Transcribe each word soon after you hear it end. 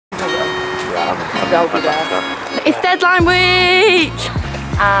I'll be there. It's deadline week!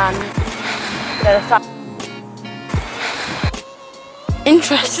 And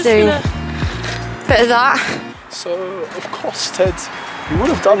interesting. Bit of that. So, of course, Ted, you would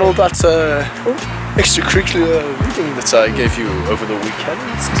have done all that extracurricular reading that I gave you over the weekend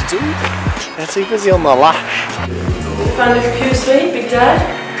to do. Yeah, too busy on my lash. Found the computer suite, Big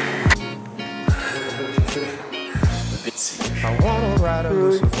Dad. I wanna write a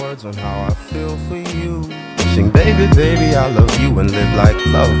list of words on how I feel for you. Sing baby, baby, I love you and live like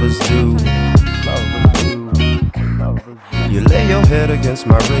lovers do. You lay your head against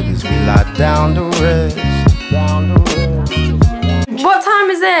my rib as we lie down to rest. What time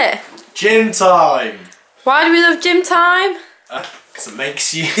is it? Gym time! Why do we love gym time? Because it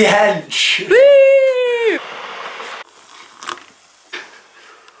makes you hench. Woo!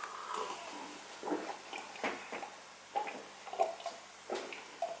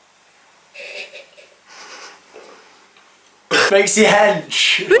 Makes you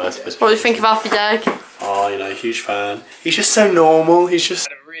hench. What do you think of Alfie Dag? Oh, you know, huge fan. He's just so normal. He's just.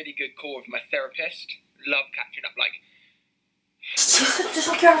 I had a really good call with my therapist. Love catching up, like. Just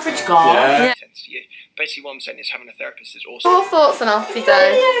like your average guy. Yeah. Sense to you. Basically, what I'm saying is having a therapist is awesome. Your thoughts on Alfie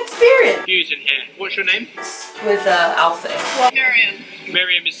Dag? Yeah, experience. Hughes in here. What's your name? With Alfie. Miriam.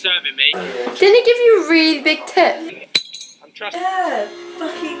 Miriam is serving me. Didn't he give you a really big tip? I'm trusting. Yeah,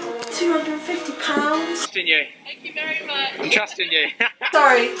 fucking £250. Trusting you. Thank you very much. I'm trusting you.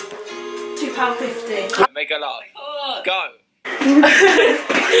 Sorry, £2.50. Make her laugh. Oh. Go.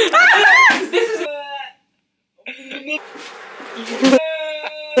 This is.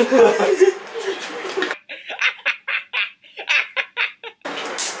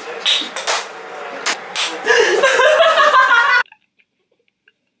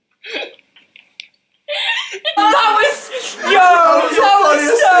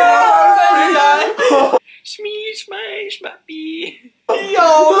 Smash, smash, baby.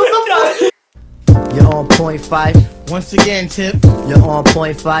 You're on point 5. Once again, Tip. You're on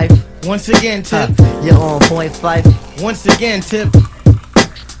point 5. Once again, Tip. You're on point 5. Once again, Tip.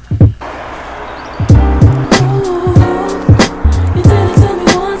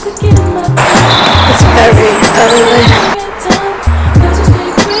 It's very early.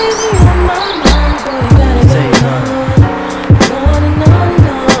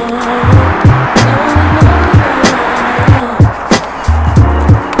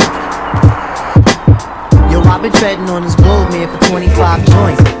 I've been treading on this globe, man, for 25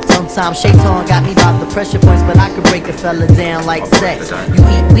 joints. Sometimes Shaitan got me about the pressure points, but I could break a fella down like sex. You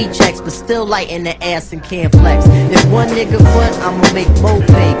eat weed checks, but still light in the ass and can't flex. If one nigga front, I'ma make Mo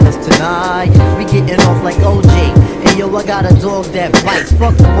pay. Cause tonight, we getting off like OJ. And yo, I got a dog that bites,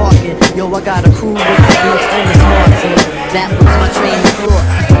 fuck the barking. Yo, I got a crew with the boots and the smart team. That was my training floor.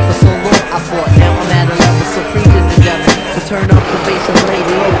 For so long I fought, now I'm at a level so free to the devil. So turn up the bass and play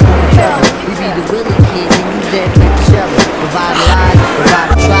the old on the cover. We be the Willie kid and you dead with the shovel. Provide a line,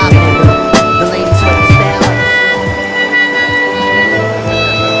 provide a tribe. The ladies for the style.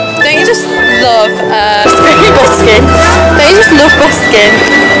 Don't you just love busking? Don't you just love busking?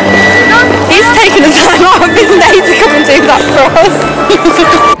 He's taken the time out of his day to come and do that for us.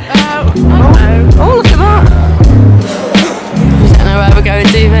 Oh, look at that. We don't know where we're going,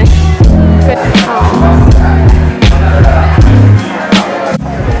 do we?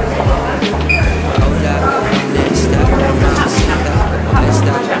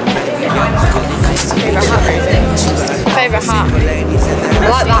 Favourite hat? I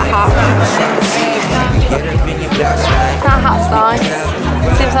like that hat. That hat's nice.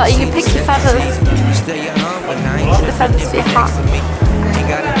 Seems like you can pick your feathers. Pick the feathers for your hat.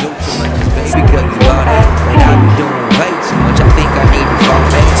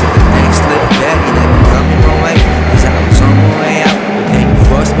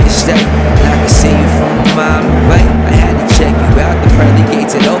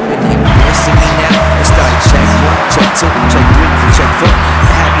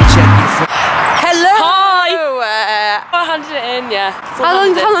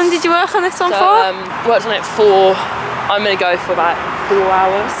 How long did you work on this one for? Worked on it for, I'm going to go for about 4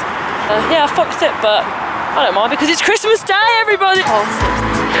 hours. Yeah, I fucked it, but I don't mind because it's Christmas Day, everybody! Parsnips,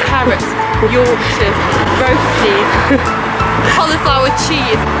 carrots, Yorkshire, roast beef, cauliflower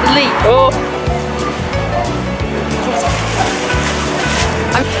cheese, leek. Oh!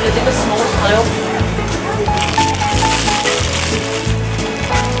 I'm going to do the small pile.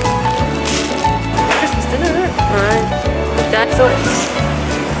 Christmas dinner, isn't it? Right. That's all.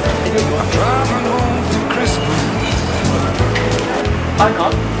 Hang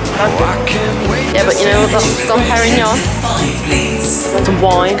on. Yeah, but you know what? That's Dom Perignon. Some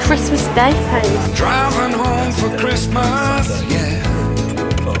wine. Christmas Day, hey. Driving home for Christmas, yeah.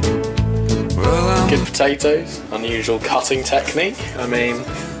 Good potatoes, unusual cutting technique. I mean,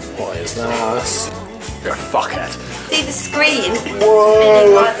 what is that? You're a fuckhead. See the screen?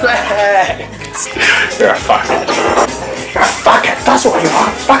 Whoa, thanks! You're a fuckhead. You're a fuckhead, that's what you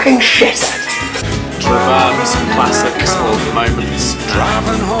are, fucking shithead! Some classic small moments.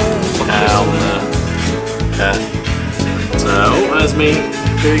 Driving home for Yeah. So, there's me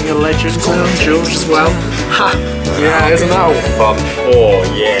doing a legend George as well. Ha! Yeah, isn't that all fun? Oh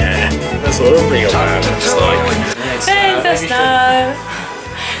yeah, that's what a real man looks like. In the snow,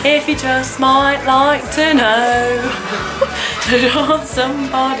 if you just might like to know, put on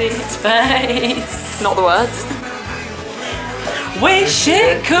somebody's face. Not the words. Wish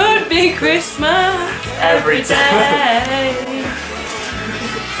it could be Christmas every day.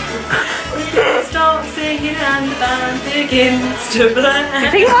 Start singing and the band begins to play. I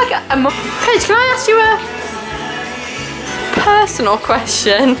think like Paige, can I ask you a personal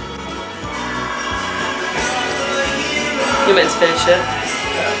question? You're meant to finish it.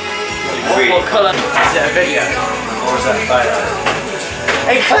 What colour? Is it a video? Or is that a photo?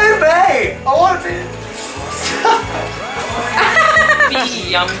 Include me! I want to be...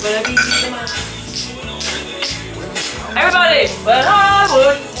 I'm gonna be the man. Everybody! When I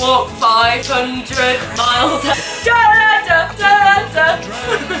would walk 500 miles. Da, da, da, da.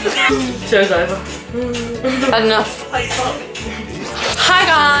 Show's over. Enough. Hi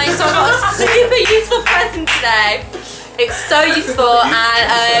guys, so I've got a super useful present today. It's so useful,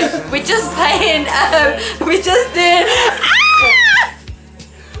 and we're just playing, we're just doing,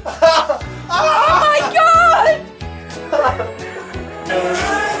 oh my god!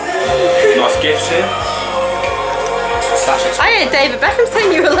 Nice gifts here. I heard David Beckham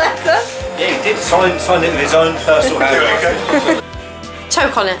send you a letter. Yeah, he did sign it with his own personal handwriting.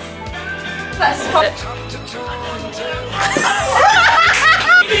 Choke on it. Let's pop it.